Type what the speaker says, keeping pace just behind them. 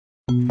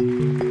Thank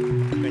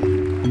you.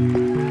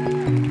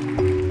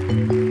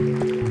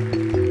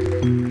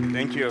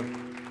 Thank you.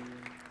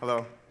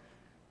 Hello.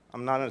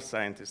 I'm not a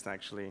scientist,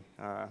 actually.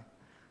 I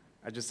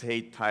just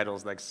hate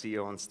titles like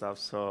CEO and stuff,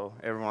 so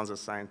everyone's a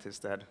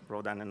scientist at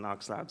Rodin and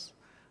Knoxlabs.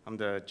 I'm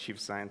the chief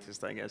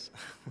scientist, I guess.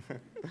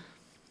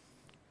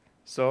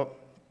 So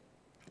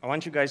I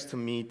want you guys to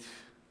meet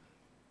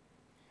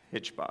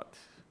Hitchbot.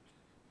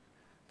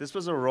 This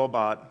was a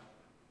robot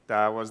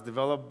that was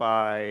developed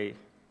by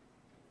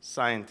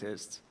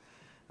scientists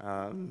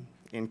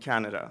in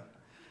Canada.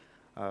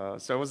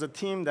 So it was a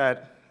team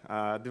that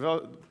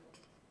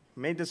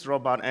made this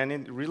robot, and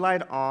it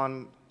relied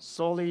on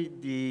solely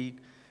the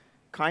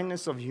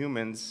kindness of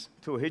humans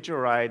to hitch a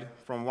ride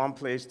from one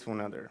place to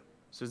another.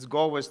 So its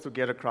goal was to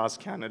get across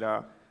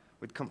Canada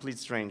with complete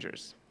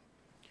strangers.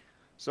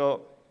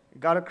 So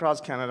it got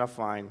across Canada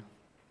fine,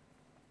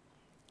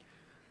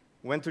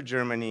 went to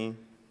Germany,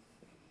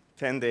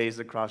 10 days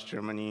across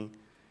Germany,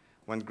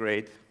 went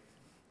great,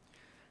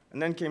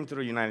 and then came to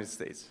the United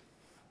States.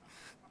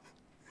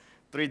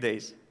 3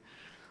 days,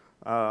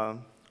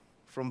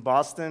 from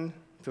Boston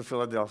to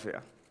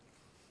Philadelphia.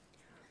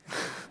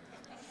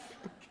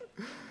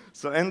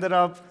 So ended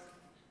up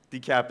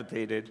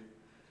decapitated,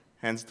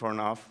 hands torn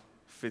off,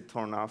 feet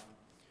torn off.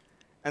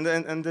 And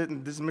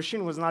then this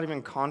machine was not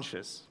even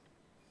conscious.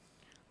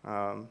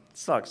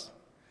 Sucks.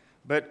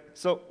 But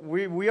so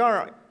we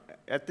are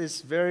at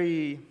this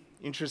very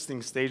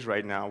interesting stage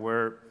right now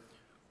where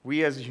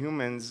we as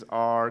humans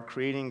are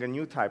creating a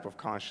new type of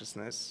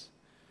consciousness.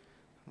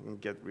 I'm going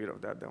to get rid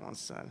of that one's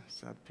sad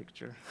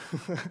picture.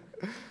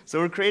 So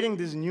we're creating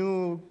this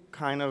new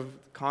kind of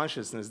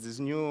consciousness, this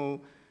new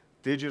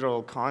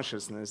digital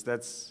consciousness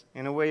that's,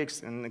 in a way,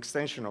 an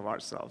extension of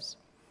ourselves.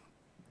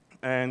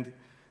 And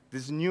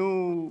this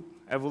new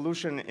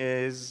evolution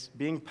is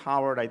being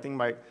powered, I think,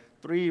 by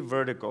 3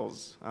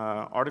 verticals: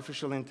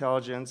 artificial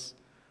intelligence,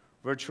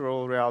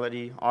 virtual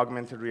reality,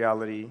 augmented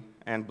reality,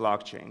 and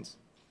blockchains.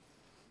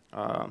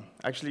 I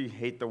actually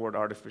hate the word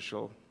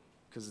artificial,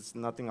 because it's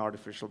nothing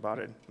artificial about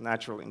it,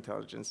 natural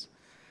intelligence.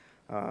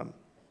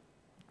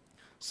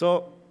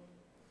 So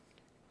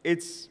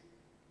it's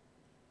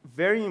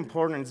very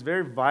important, it's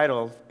very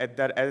vital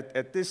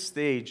at this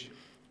stage,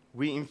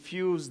 we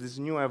infuse this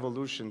new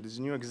evolution, this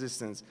new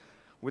existence,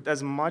 with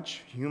as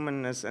much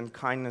humanness and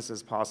kindness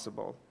as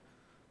possible,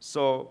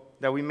 so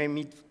that we may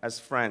meet as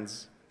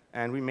friends,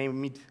 and we may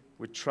meet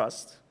with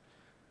trust.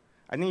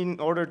 I think in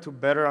order to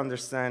better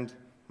understand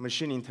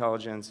machine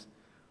intelligence,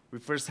 we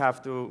first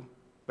have to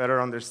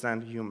better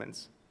understand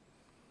humans.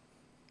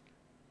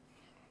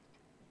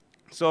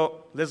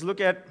 So let's look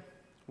at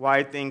why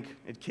I think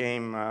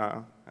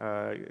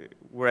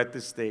we're at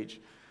this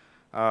stage.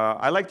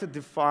 I like to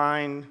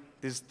define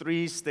these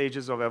 3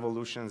 stages of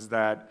evolutions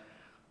that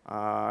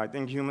I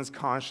think humans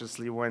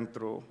consciously went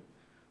through.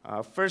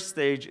 First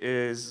stage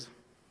is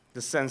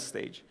the sense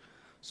stage.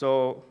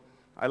 So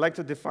I like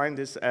to define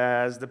this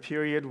as the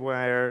period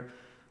where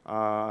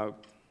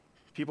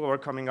people were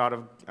coming out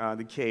of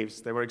the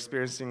caves. They were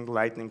experiencing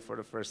lightning for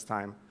the first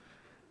time,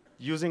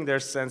 using their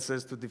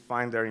senses to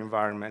define their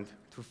environment,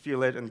 to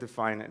feel it and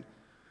define it.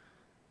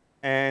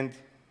 And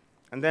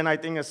then I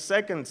think a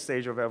second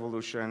stage of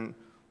evolution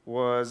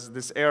was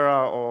this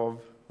era of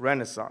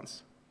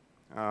Renaissance,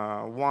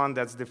 one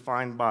that's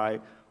defined by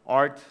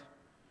art,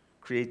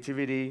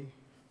 creativity,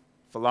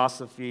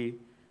 philosophy,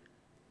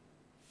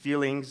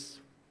 feelings,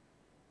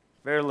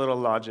 very little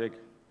logic.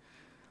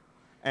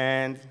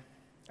 And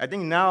I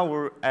think now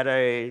we're at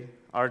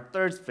our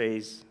third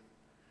phase,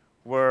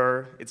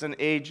 where it's an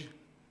age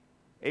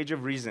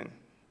of reason,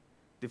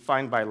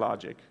 defined by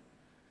logic,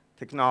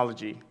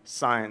 technology,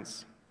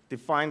 science,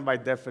 defined by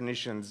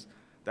definitions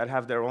that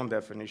have their own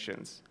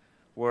definitions,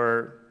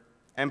 where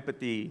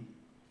empathy,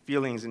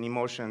 feelings, and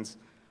emotions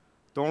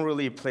don't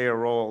really play a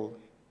role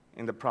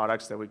in the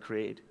products that we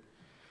create.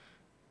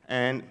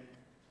 And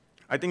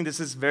I think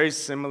this is very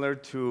similar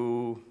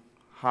to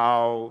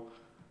how,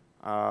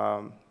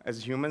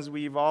 as humans,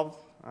 we evolve.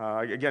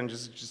 Again,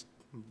 just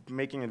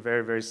making it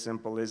very, very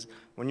simple is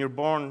when you're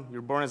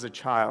born as a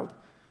child.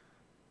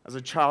 As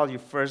a child, you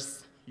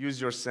first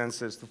use your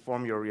senses to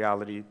form your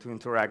reality, to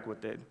interact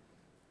with it.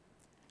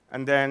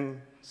 And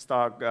then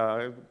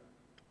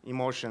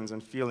emotions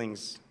and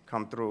feelings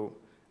come through.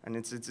 And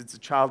its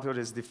childhood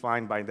is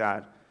defined by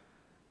that.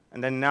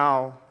 And then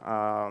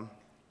now,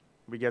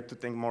 we get to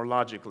think more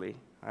logically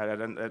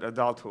at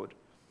adulthood.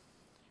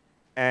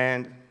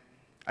 And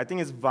I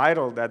think it's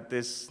vital that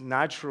this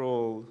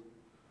natural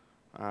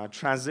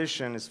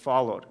transition is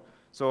followed.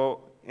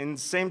 So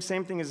same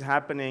thing is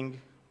happening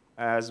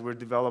as we're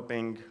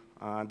developing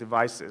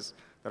devices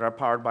that are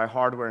powered by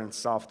hardware and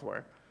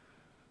software,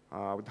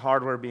 with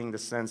hardware being the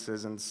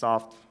senses and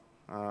soft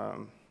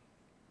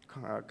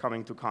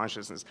coming to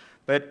consciousness.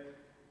 But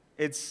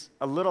it's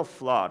a little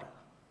flawed,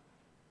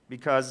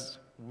 because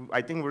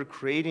I think we're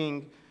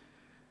creating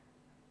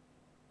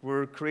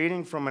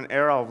from an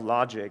era of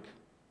logic,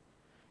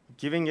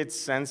 giving it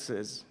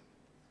senses,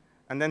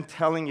 and then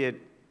telling it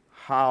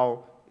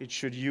how it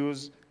should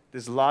use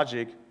this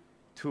logic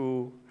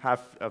to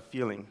have a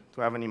feeling,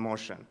 to have an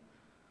emotion.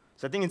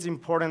 So I think it's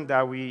important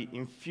that we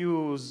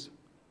infuse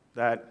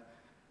that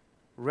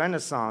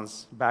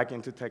renaissance back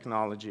into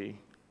technology,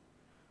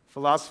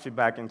 philosophy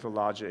back into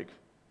logic,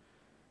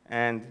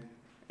 and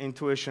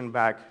intuition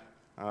back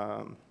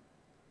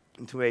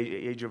into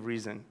age of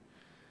reason.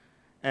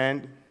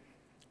 And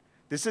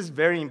this is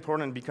very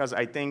important because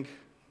I think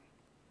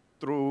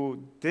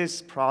through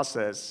this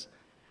process,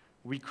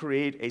 we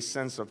create a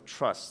sense of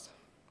trust.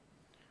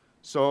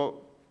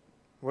 So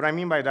what I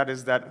mean by that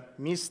is that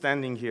me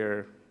standing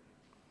here,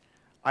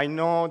 I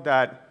know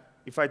that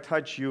if I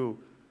touch you,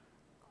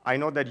 I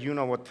know that you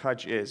know what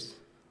touch is.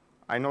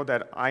 I know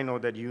that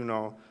you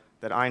know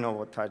that I know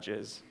what touch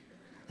is.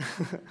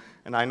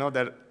 And I know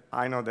that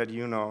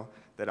you know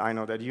that I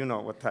know that you know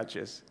what touch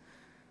is.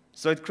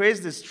 So it creates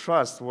this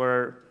trust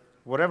where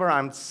whatever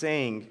I'm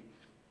saying,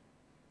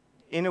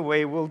 in a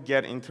way, will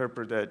get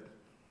interpreted,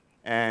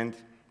 and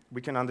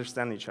we can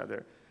understand each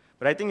other.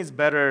 But I think it's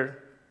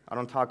better I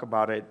don't talk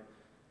about it,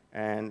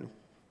 and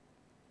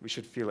we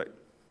should feel it.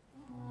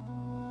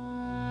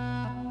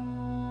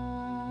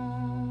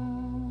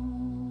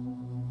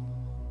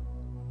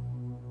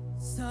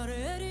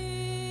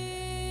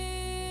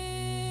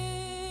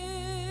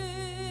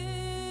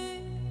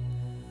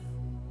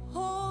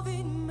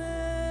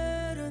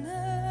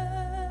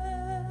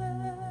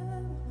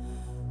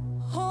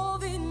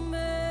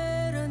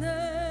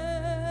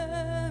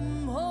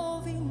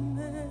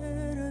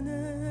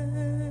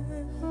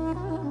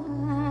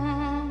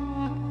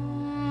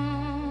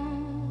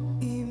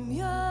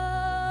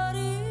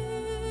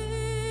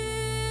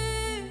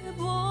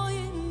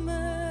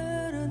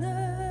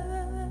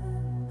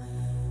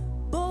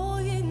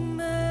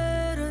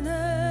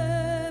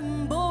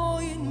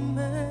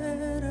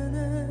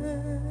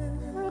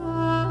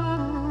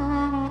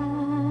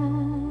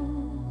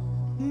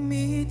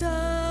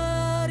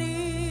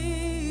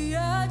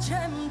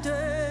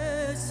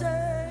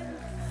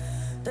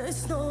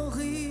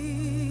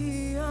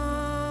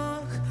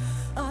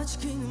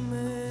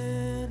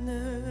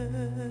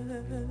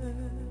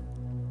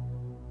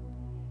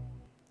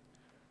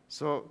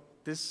 So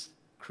this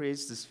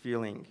creates this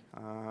feeling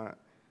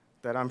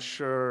that I'm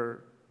sure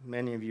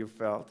many of you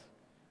felt.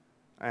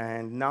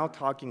 And now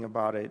talking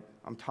about it,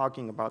 I'm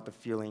talking about the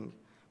feeling.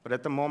 But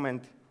at the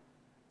moment,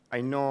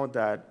 I know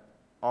that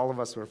all of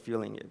us were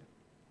feeling it.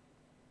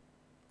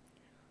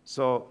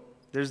 So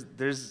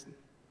there's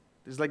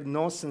like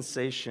no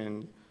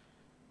sensation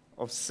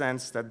of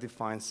sense that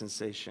defines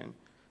sensation.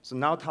 So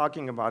now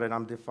talking about it,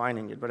 I'm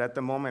defining it. But at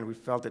the moment, we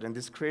felt it. And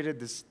this created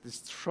this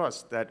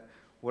trust that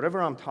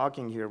whatever I'm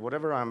talking here,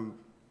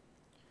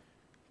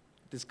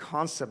 this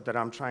concept that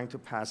I'm trying to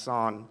pass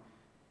on,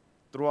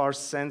 through our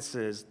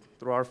senses,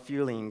 through our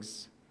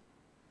feelings,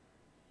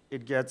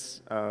 it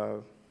gets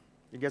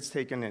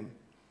taken in.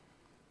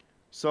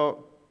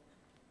 So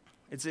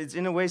it's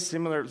in a way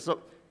similar.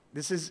 So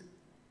this is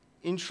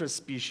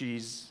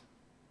intraspecies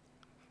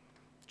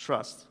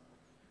trust.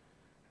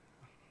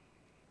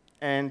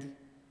 And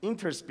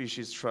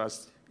interspecies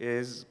trust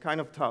is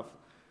kind of tough.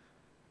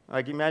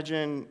 Like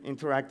imagine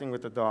interacting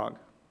with a dog.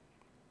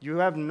 You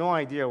have no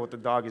idea what the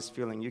dog is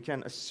feeling. You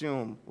can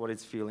assume what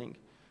it's feeling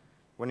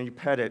when you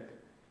pet it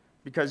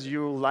because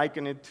you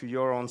liken it to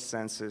your own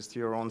senses, to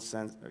your own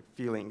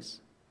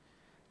feelings.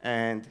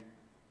 And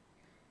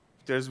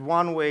there's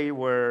one way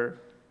where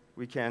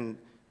we can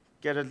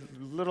get a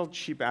little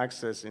cheap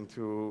access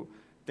into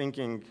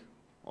thinking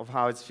of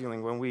how it's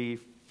feeling when we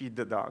feed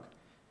the dog.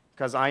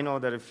 Because I know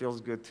that it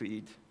feels good to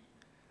eat.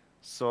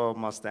 So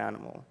must the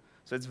animal.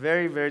 So it's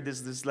very,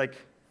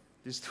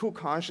 these two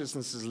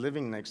consciousnesses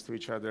living next to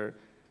each other,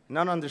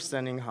 not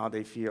understanding how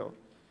they feel.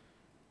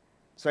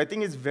 So I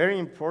think it's very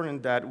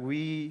important that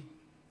we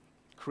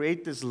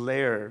create this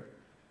layer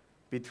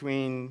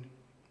between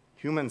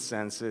human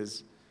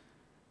senses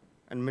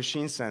and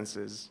machine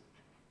senses,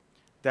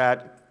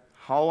 that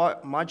how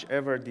much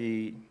ever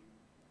the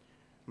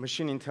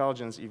machine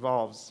intelligence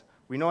evolves,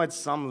 we know at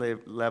some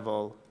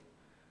level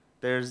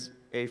there's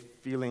a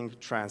feeling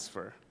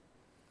transfer.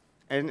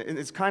 And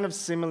it's kind of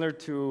similar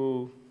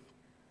to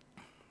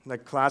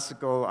like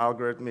classical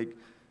algorithmic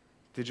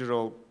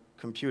digital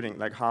computing.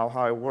 Like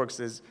how it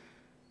works is,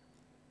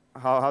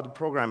 how the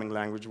programming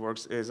language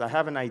works is I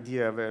have an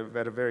idea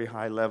at a very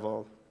high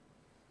level.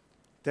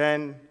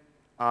 Then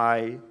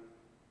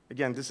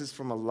again, this is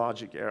from a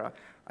logic era,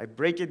 I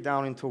break it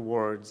down into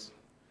words,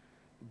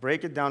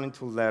 break it down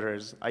into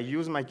letters. I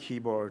use my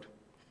keyboard,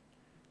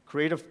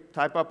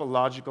 type up a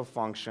logical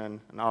function,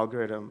 an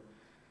algorithm,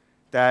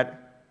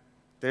 that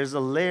there's a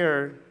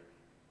layer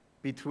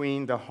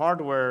between the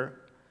hardware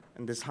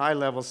and this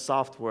high-level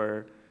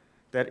software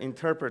that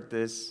interpret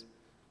this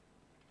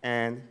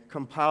and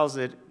compiles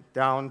it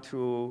down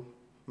to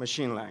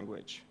machine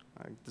language,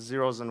 like the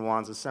zeros and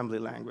ones, assembly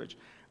language.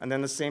 And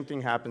then the same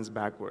thing happens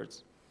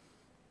backwards.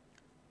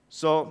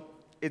 So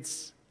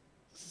it's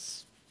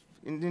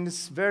in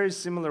this very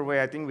similar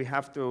way, I think we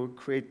have to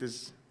create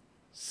this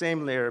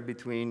same layer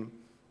between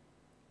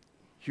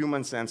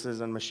human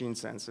senses and machine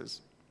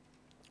senses.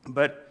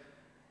 But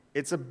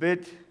it's a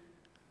bit,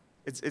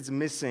 it's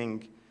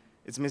missing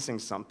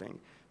something,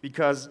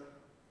 because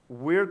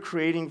we're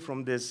creating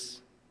from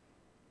this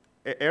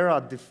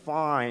era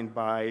defined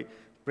by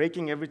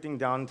breaking everything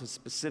down into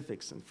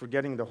specifics and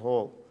forgetting the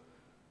whole.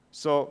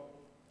 So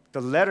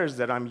the letters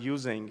that I'm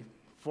using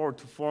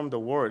to form the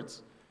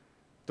words,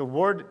 the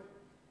word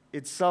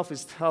itself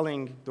is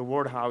telling the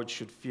word how it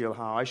should feel,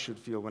 how I should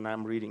feel when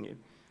I'm reading it.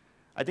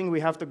 I think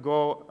we have to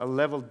go a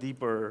level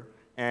deeper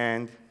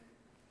and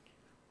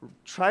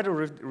try to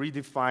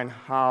redefine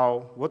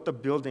what the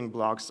building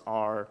blocks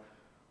are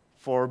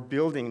for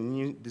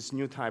building this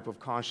new type of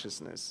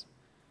consciousness.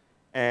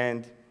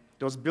 And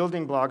those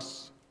building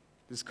blocks,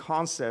 these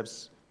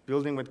concepts,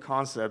 building with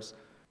concepts,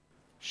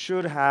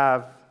 should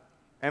have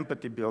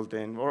empathy built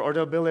in, or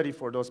the ability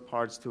for those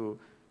parts to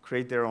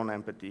create their own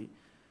empathy.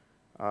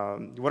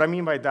 What I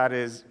mean by that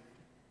is,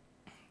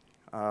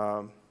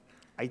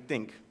 I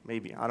think,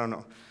 maybe, I don't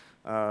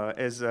know,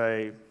 is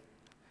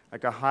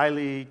like a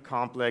highly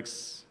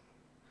complex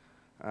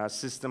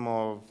system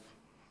of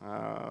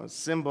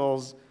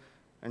symbols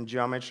and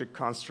geometric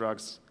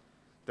constructs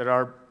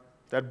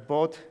that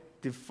both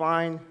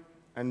define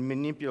and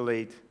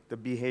manipulate the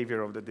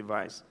behavior of the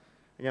device.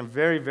 Again,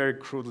 very, very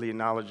crudely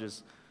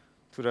analogous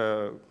to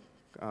the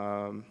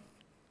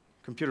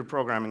computer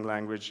programming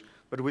language,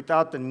 but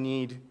without the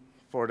need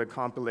for the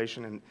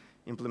compilation and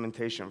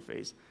implementation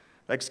phase.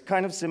 Like,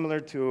 kind of similar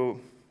to,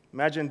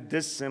 imagine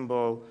this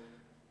symbol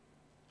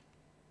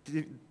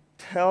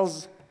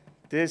tells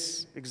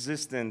this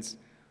existence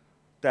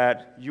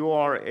that you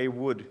are a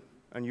wood,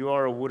 and you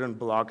are a wooden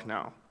block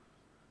now.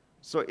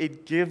 So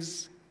it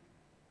gives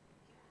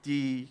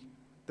the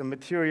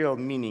material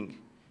meaning.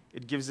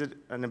 It gives it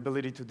an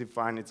ability to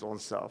define its own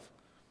self.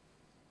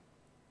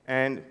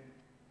 And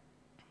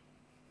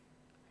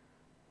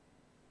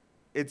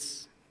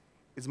it's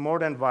more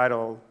than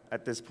vital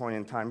at this point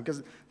in time,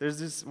 because there's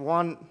this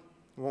one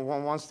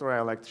story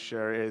I like to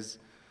share is,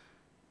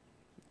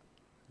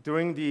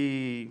 during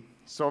the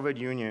Soviet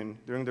Union,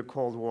 during the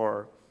Cold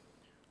War,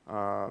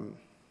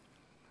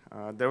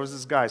 there was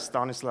this guy,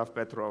 Stanislav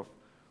Petrov,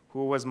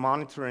 who was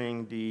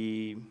monitoring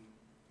the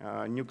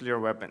nuclear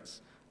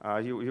weapons.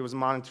 He was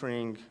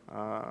monitoring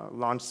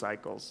launch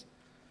cycles.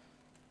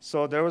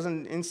 So there was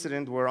an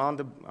incident where on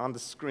the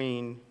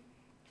screen,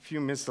 a few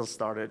missiles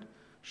started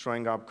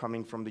showing up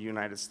coming from the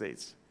United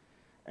States.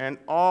 And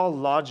all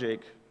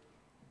logic,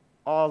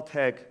 all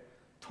tech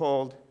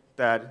told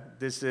that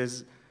this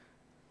is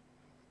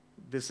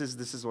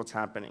what's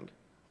happening.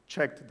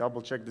 Checked,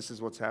 double checked, this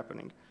is what's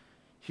happening.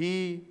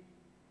 He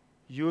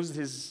used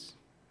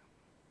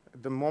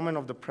the moment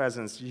of the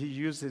presence, he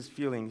used his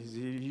feelings,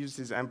 he used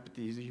his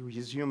empathy,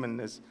 his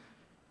humanness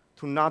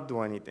to not do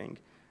anything.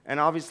 And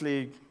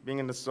obviously, being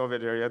in the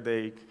Soviet area,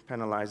 they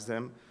penalized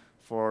him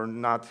for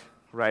not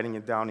writing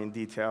it down in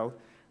detail.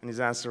 And his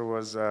answer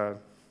was,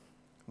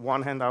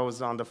 one hand I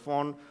was on the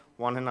phone,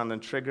 one hand on the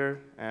trigger,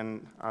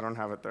 and I don't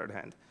have a third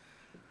hand.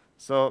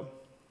 So,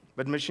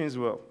 but machines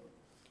will.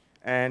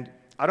 And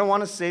I don't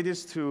want to say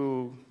this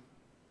to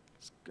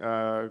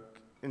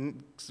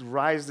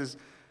rise this,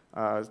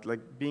 like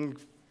being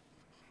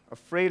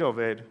afraid of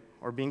it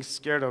or being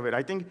scared of it.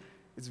 I think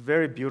it's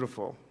very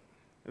beautiful.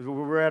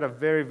 We're at a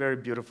very, very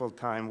beautiful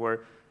time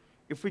where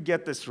if we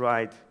get this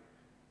right,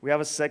 we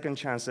have a second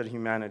chance at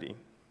humanity.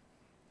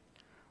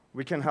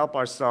 We can help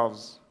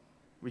ourselves.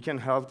 We can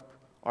help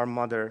our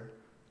mother,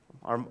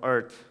 our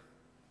earth,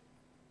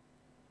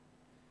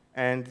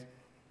 and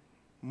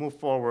move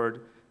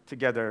forward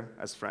together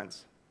as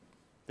friends.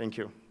 Thank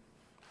you.